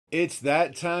It's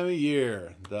that time of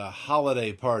year, the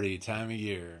holiday party time of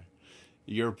year.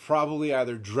 You're probably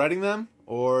either dreading them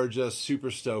or just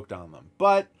super stoked on them.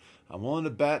 But I'm willing to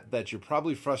bet that you're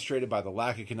probably frustrated by the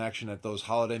lack of connection at those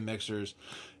holiday mixers,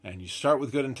 and you start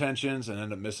with good intentions and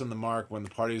end up missing the mark when the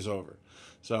party's over.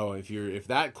 So if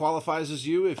that qualifies as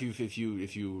you, if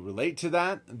you relate to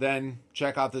that, then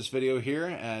check out this video here,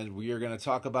 and we are going to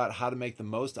talk about how to make the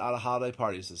most out of holiday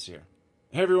parties this year.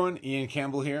 Hey everyone, Ian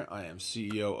Campbell here. I am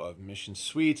CEO of Mission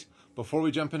Suite. Before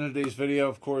we jump into today's video,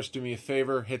 of course, do me a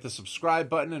favor, hit the subscribe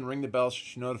button and ring the bell so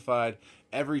you're notified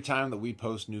every time that we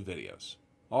post new videos.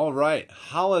 All right,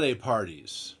 holiday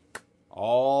parties.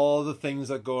 All the things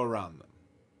that go around them.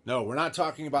 No, we're not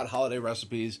talking about holiday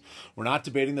recipes. We're not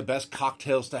debating the best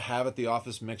cocktails to have at the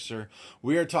office mixer.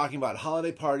 We are talking about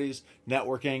holiday parties,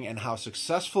 networking, and how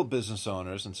successful business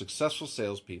owners and successful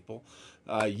salespeople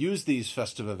use these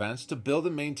festive events to build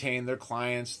and maintain their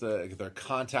clients, their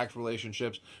contact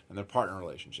relationships, and their partner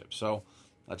relationships. So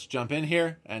let's jump in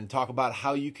here and talk about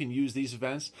how you can use these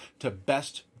events to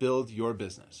best build your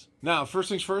business. Now, first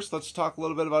things first, let's talk a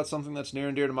little bit about something that's near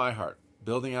and dear to my heart,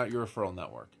 building out your referral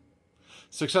network.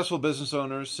 Successful business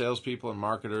owners, salespeople, and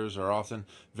marketers are often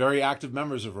very active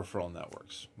members of referral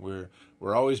networks. We're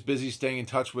always busy staying in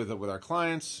touch with our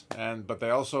clients, but they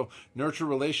also nurture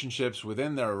relationships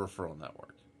within their referral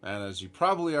network. And as you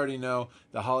probably already know,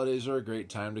 the holidays are a great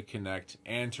time to connect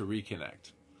and to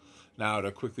reconnect. Now,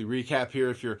 to quickly recap here,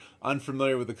 if you're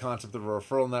unfamiliar with the concept of a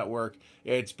referral network,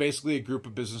 it's basically a group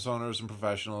of business owners and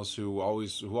professionals who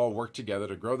all work together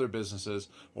to grow their businesses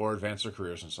or advance their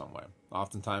careers in some way.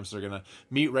 Oftentimes, they're going to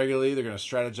meet regularly. They're going to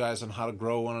strategize on how to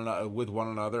grow with one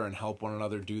another and help one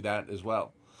another do that as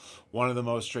well. One of the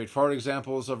most straightforward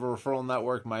examples of a referral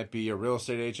network might be a real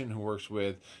estate agent who works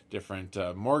with different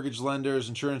mortgage lenders,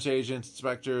 insurance agents,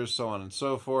 inspectors, so on and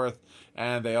so forth,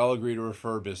 and they all agree to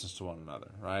refer business to one another,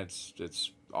 right?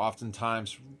 It's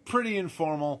oftentimes pretty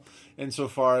informal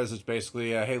insofar as it's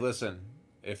basically, hey, listen,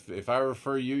 if I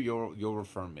refer you, you'll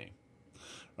refer me.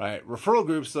 Right. Referral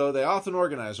groups, though, they often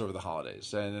organize over the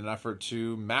holidays in an effort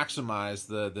to maximize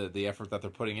the effort that they're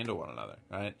putting into one another.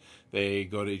 Right. They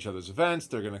go to each other's events.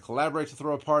 They're going to collaborate to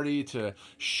throw a party, to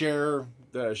share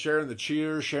in the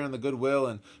cheers, share in the goodwill,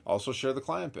 and also share the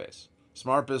client base.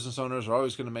 Smart business owners are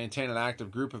always going to maintain an active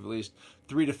group of at least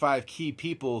 3 to 5 key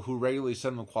people who regularly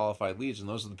send them qualified leads, and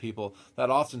those are the people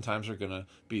that oftentimes are going to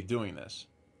be doing this.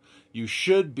 You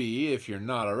should be, if you're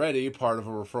not already, part of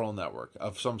a referral network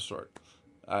of some sort.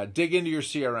 Dig into your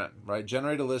CRM, right?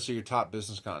 Generate a list of your top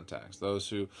business contacts, those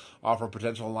who offer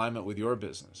potential alignment with your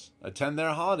business. Attend their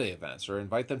holiday events or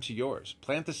invite them to yours.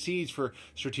 Plant the seeds for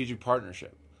strategic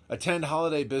partnership. Attend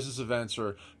holiday business events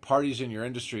or parties in your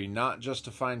industry, not just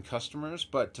to find customers,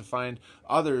 but to find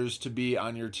others to be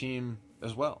on your team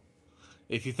as well.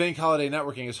 If you think holiday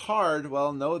networking is hard,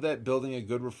 well, know that building a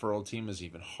good referral team is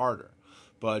even harder.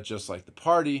 But just like the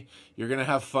party, you're going to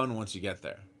have fun once you get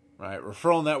there. Right?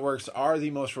 Referral networks are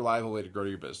the most reliable way to grow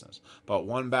your business, but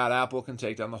one bad apple can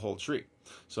take down the whole tree.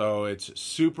 So it's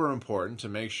super important to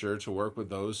make sure to work with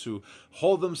those who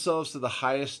hold themselves to the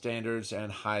highest standards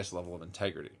and highest level of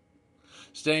integrity.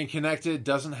 Staying connected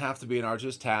doesn't have to be an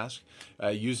arduous task.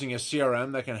 Using a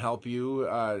CRM that can help you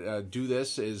do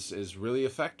this is really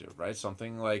effective, right?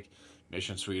 Something like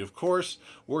Mission Suite, of course,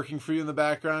 working for you in the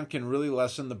background can really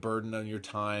lessen the burden on your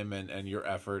time and your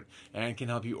effort and can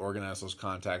help you organize those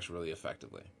contacts really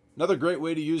effectively. Another great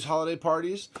way to use holiday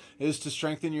parties is to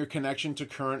strengthen your connection to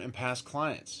current and past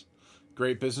clients.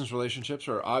 Great business relationships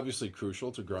are obviously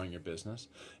crucial to growing your business,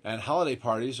 and holiday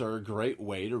parties are a great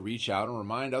way to reach out and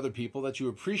remind other people that you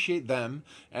appreciate them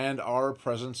and our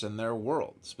presence in their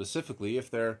world, specifically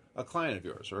if they're a client of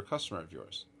yours or a customer of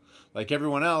yours. Like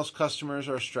everyone else, customers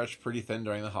are stretched pretty thin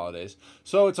during the holidays,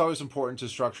 so it's always important to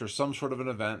structure some sort of an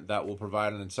event that will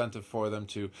provide an incentive for them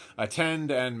to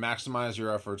attend and maximize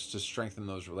your efforts to strengthen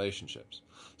those relationships.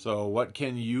 So what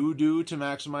can you do to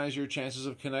maximize your chances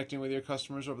of connecting with your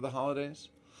customers over the holidays?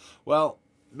 Well,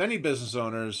 many business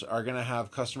owners are going to have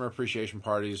customer appreciation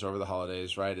parties over the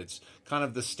holidays, right? It's kind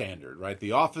of the standard, right?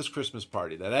 The office Christmas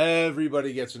party that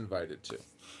everybody gets invited to.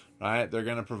 Right? They're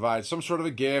going to provide some sort of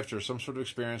a gift or some sort of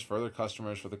experience for their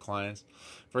customers, for the clients.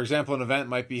 For example, an event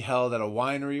might be held at a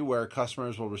winery where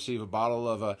customers will receive a bottle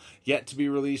of a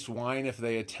yet-to-be-released wine if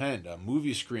they attend, a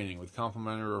movie screening with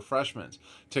complimentary refreshments,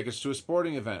 tickets to a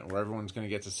sporting event where everyone's going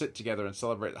to get to sit together and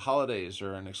celebrate the holidays,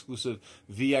 or an exclusive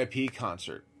VIP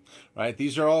concert. Right?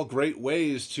 These are all great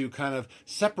ways to kind of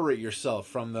separate yourself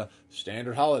from the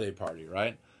standard holiday party,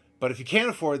 right? But if you can't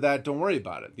afford that, don't worry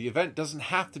about it. The event doesn't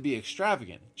have to be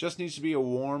extravagant. It just needs to be a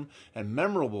warm and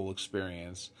memorable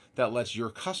experience that lets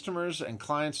your customers and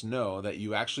clients know that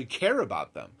you actually care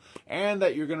about them and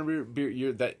that you're going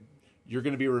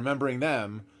to be remembering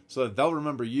them, so that they'll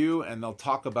remember you and they'll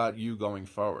talk about you going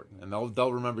forward, and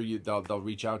they'll remember you. They'll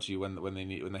reach out to you when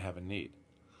they have a need.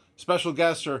 Special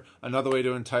guests are another way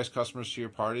to entice customers to your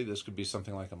party. This could be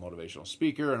something like a motivational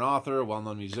speaker, an author, a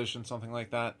well-known musician, something like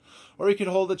that. Or you could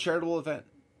hold a charitable event.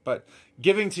 But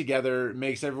giving together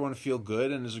makes everyone feel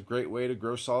good and is a great way to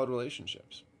grow solid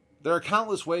relationships. There are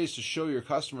countless ways to show your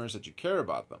customers that you care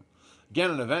about them.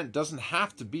 Again, an event doesn't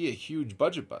have to be a huge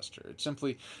budget buster. It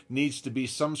simply needs to be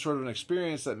some sort of an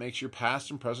experience that makes your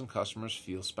past and present customers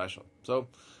feel special. So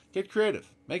get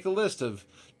creative. Make a list of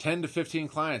 10 to 15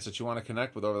 clients that you want to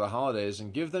connect with over the holidays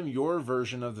and give them your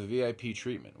version of the VIP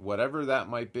treatment, whatever that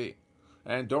might be.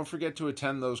 And don't forget to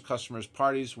attend those customers'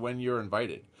 parties when you're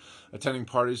invited. Attending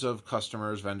parties of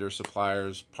customers, vendors,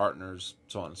 suppliers, partners,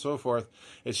 so on and so forth,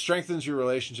 it strengthens your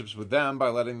relationships with them by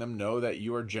letting them know that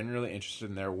you are genuinely interested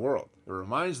in their world. It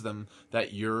reminds them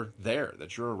that you're there,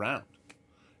 that you're around.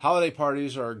 Holiday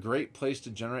parties are a great place to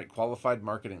generate qualified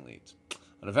marketing leads.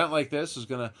 An event like this is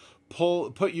going to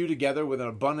put you together with an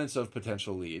abundance of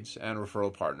potential leads and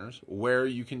referral partners where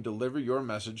you can deliver your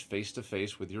message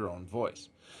face-to-face with your own voice.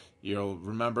 You'll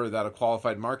remember that a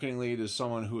qualified marketing lead is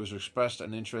someone who has expressed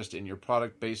an interest in your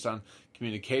product based on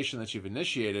communication that you've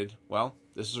initiated. Well,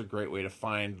 this is a great way to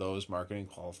find those marketing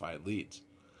qualified leads.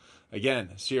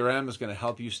 Again, CRM is going to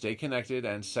help you stay connected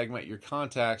and segment your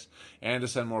contacts and to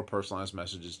send more personalized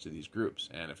messages to these groups.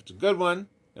 And if it's a good one,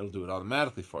 it'll do it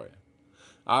automatically for you.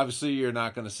 Obviously, you're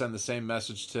not going to send the same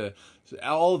message to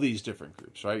all these different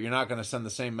groups, right? You're not going to send the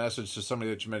same message to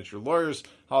somebody that you met at your lawyer's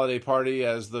holiday party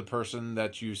as the person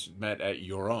that you met at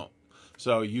your own.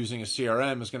 So using a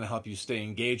CRM is going to help you stay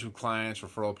engaged with clients,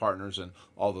 referral partners, and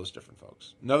all those different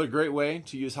folks. Another great way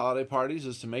to use holiday parties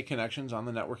is to make connections on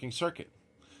the networking circuit.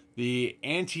 The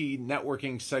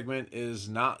anti-networking segment is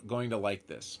not going to like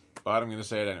this, but I'm going to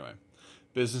say it anyway.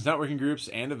 Business networking groups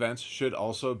and events should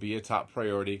also be a top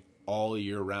priority all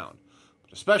year round,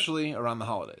 but especially around the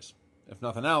holidays. If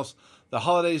nothing else, the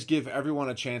holidays give everyone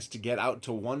a chance to get out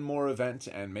to one more event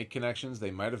and make connections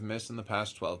they might have missed in the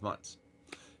past 12 months.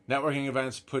 Networking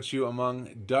events put you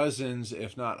among dozens,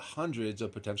 if not hundreds,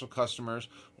 of potential customers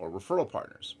or referral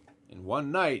partners. In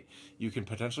one night, you can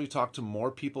potentially talk to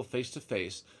more people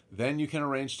face-to-face than you can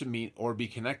arrange to meet or be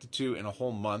connected to in a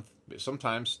whole month,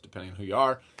 sometimes, depending on who you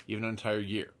are, even an entire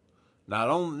year.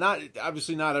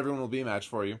 Obviously not everyone will be a match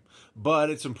for you, but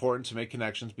it's important to make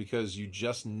connections because you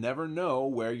just never know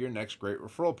where your next great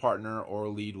referral partner or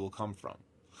lead will come from.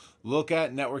 Look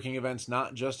at networking events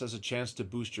not just as a chance to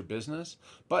boost your business,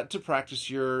 but to practice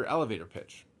your elevator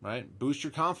pitch, right? Boost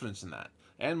your confidence in that.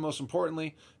 And most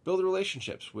importantly, build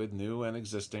relationships with new and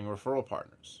existing referral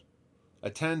partners.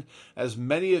 Attend as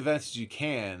many events as you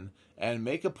can and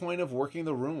make a point of working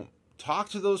the room. Talk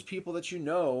to those people that you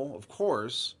know, of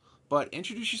course, but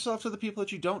introduce yourself to the people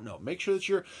that you don't know. Make sure that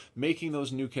you're making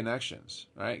those new connections,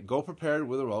 right? Go prepared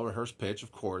with a well-rehearsed pitch,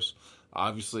 of course.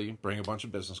 Obviously, bring a bunch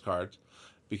of business cards,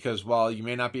 because while you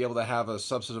may not be able to have a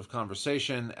substantive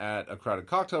conversation at a crowded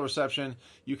cocktail reception,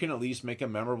 you can at least make a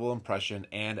memorable impression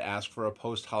and ask for a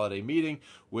post-holiday meeting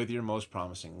with your most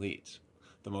promising leads.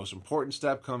 The most important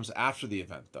step comes after the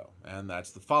event, though, and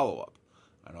that's the follow-up.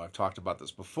 I know I've talked about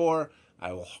this before.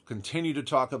 I will continue to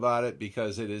talk about it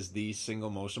because it is the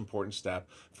single most important step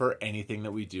for anything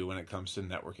that we do when it comes to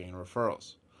networking and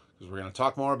referrals. Because we're going to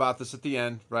talk more about this at the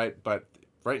end, right? But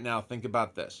right now, think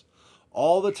about this.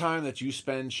 All the time that you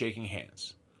spend shaking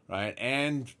hands, right,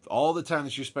 and all the time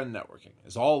that you spend networking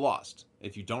is all lost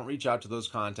if you don't reach out to those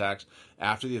contacts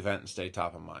after the event and stay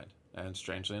top of mind. And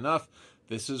strangely enough,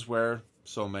 this is where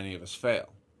so many of us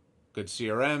fail. Good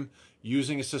CRM,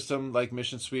 using a system like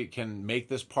Mission Suite can make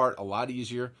this part a lot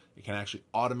easier. It can actually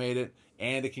automate it,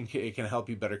 and it can help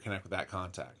you better connect with that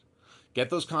contact. Get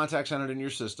those contacts entered in your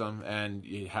system, and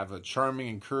you have a charming,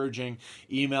 encouraging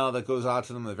email that goes out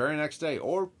to them the very next day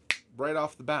or right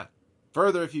off the bat.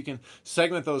 Further, if you can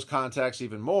segment those contacts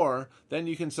even more, then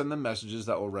you can send them messages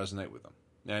that will resonate with them.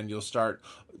 And you'll start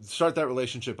that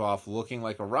relationship off looking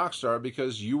like a rock star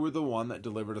because you were the one that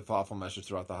delivered a thoughtful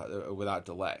message without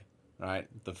delay, right?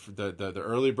 The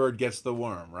early bird gets the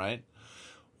worm, right?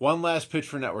 One last pitch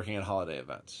for networking at holiday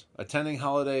events. Attending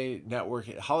holiday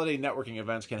networking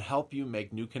events can help you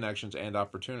make new connections and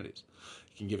opportunities.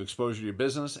 It can give exposure to your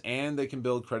business, and they can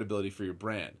build credibility for your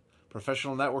brand.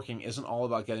 Professional networking isn't all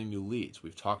about getting new leads.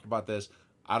 We've talked about this,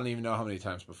 I don't even know how many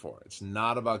times before. It's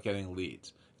not about getting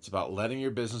leads. It's about letting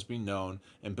your business be known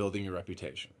and building your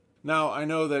reputation. Now, I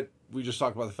know that we just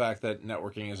talked about the fact that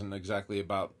networking isn't exactly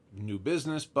about new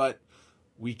business, but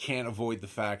we can't avoid the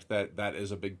fact that that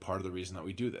is a big part of the reason that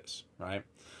we do this, right?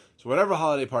 So whatever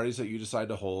holiday parties that you decide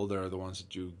to hold or the ones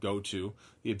that you go to,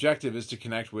 the objective is to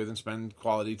connect with and spend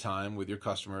quality time with your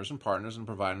customers and partners and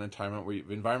provide an environment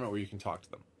where you can talk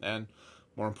to them. And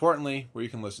more importantly, where you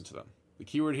can listen to them. The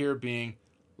keyword here being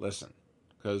listen,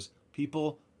 because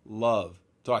people love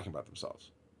talking about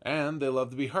themselves and they love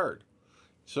to be heard.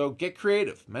 So get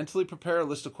creative. Mentally prepare a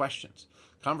list of questions,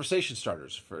 conversation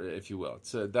starters, if you will,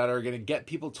 that are going to get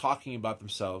people talking about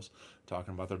themselves,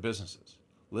 talking about their businesses.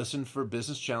 Listen for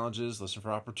business challenges, listen for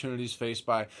opportunities faced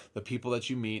by the people that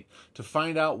you meet to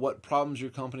find out what problems your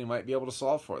company might be able to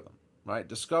solve for them, right?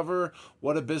 Discover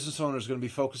what a business owner is going to be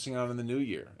focusing on in the new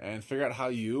year and figure out how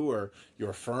you or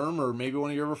your firm or maybe one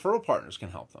of your referral partners can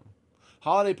help them.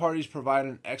 Holiday parties provide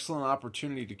an excellent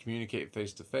opportunity to communicate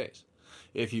face-to-face.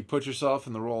 If you put yourself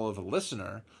in the role of a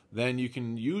listener, then you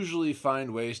can usually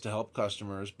find ways to help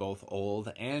customers, both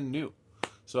old and new.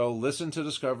 So listen to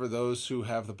discover those who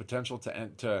have the potential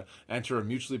to enter a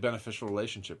mutually beneficial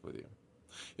relationship with you.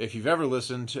 If you've ever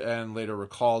listened and later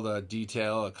recalled a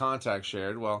detail, a contact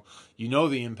shared, well, you know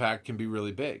the impact can be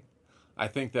really big. I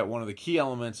think that one of the key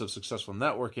elements of successful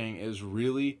networking is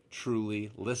really,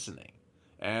 truly listening.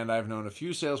 And I've known a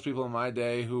few salespeople in my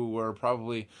day who were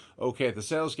probably okay at the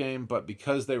sales game, but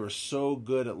because they were so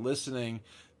good at listening,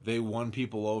 they won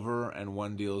people over and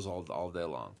won deals all day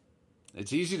long.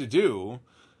 It's easy to do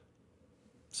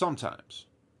sometimes,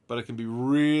 but it can be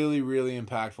really, really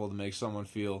impactful to make someone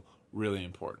feel really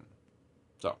important.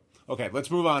 So, okay,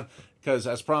 let's move on, because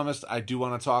as promised, I do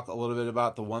want to talk a little bit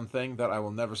about the one thing that I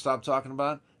will never stop talking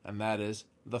about, and that is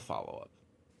the follow-up.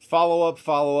 Follow-up,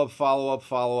 follow-up, follow-up,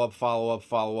 follow-up, follow-up,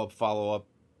 follow-up, follow-up.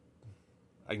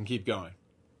 I can keep going.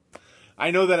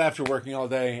 I know that after working all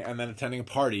day and then attending a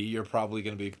party, you're probably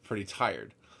going to be pretty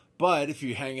tired. But if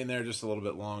you hang in there just a little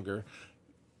bit longer,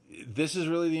 this is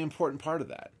really the important part of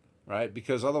that, right?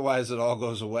 Because otherwise it all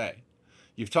goes away.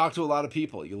 You've talked to a lot of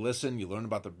people. You listen, you learn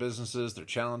about their businesses, their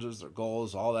challenges, their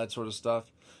goals, all that sort of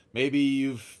stuff. Maybe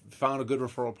you've found a good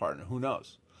referral partner. Who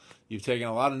knows? You've taken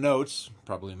a lot of notes,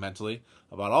 probably mentally,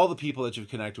 about all the people that you've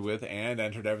connected with and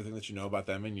entered everything that you know about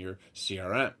them in your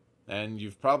CRM. And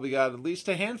you've probably got at least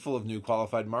a handful of new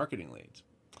qualified marketing leads.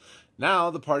 Now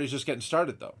the party's just getting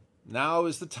started, though. Now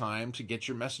is the time to get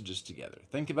your messages together.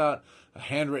 Think about a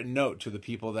handwritten note to the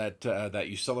people that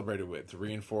you celebrated with to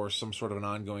reinforce some sort of an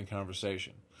ongoing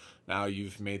conversation. Now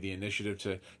you've made the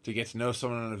initiative to get to know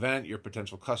someone at an event. Your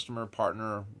potential customer,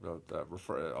 partner,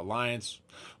 alliance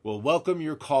will welcome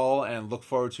your call and look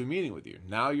forward to meeting with you.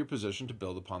 Now you're positioned to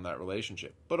build upon that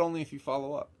relationship, but only if you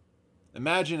follow up.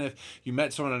 Imagine if you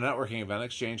met someone at a networking event,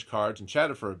 exchanged cards, and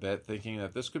chatted for a bit, thinking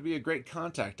that this could be a great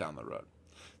contact down the road.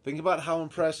 Think about how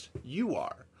impressed you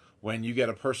are when you get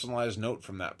a personalized note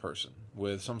from that person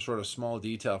with some sort of small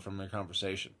detail from their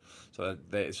conversation, so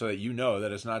that you know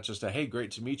that it's not just a "hey, great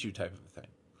to meet you" type of a thing.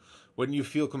 Wouldn't you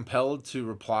feel compelled to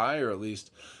reply, or at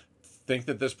least think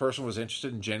that this person was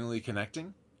interested in genuinely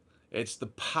connecting? It's the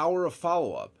power of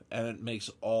follow-up, and it makes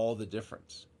all the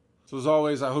difference. So as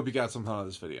always, I hope you got something out of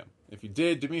this video. If you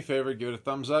did, do me a favor, give it a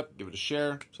thumbs up, give it a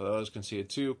share so that others can see it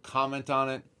too. Comment on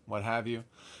it, what have you.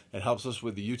 It helps us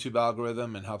with the YouTube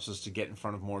algorithm and helps us to get in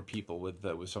front of more people with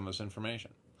some of this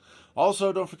information.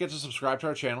 Also, don't forget to subscribe to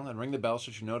our channel and ring the bell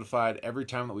so you're notified every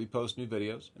time that we post new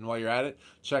videos. And while you're at it,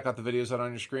 check out the videos out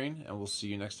on your screen, and we'll see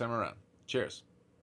you next time around. Cheers.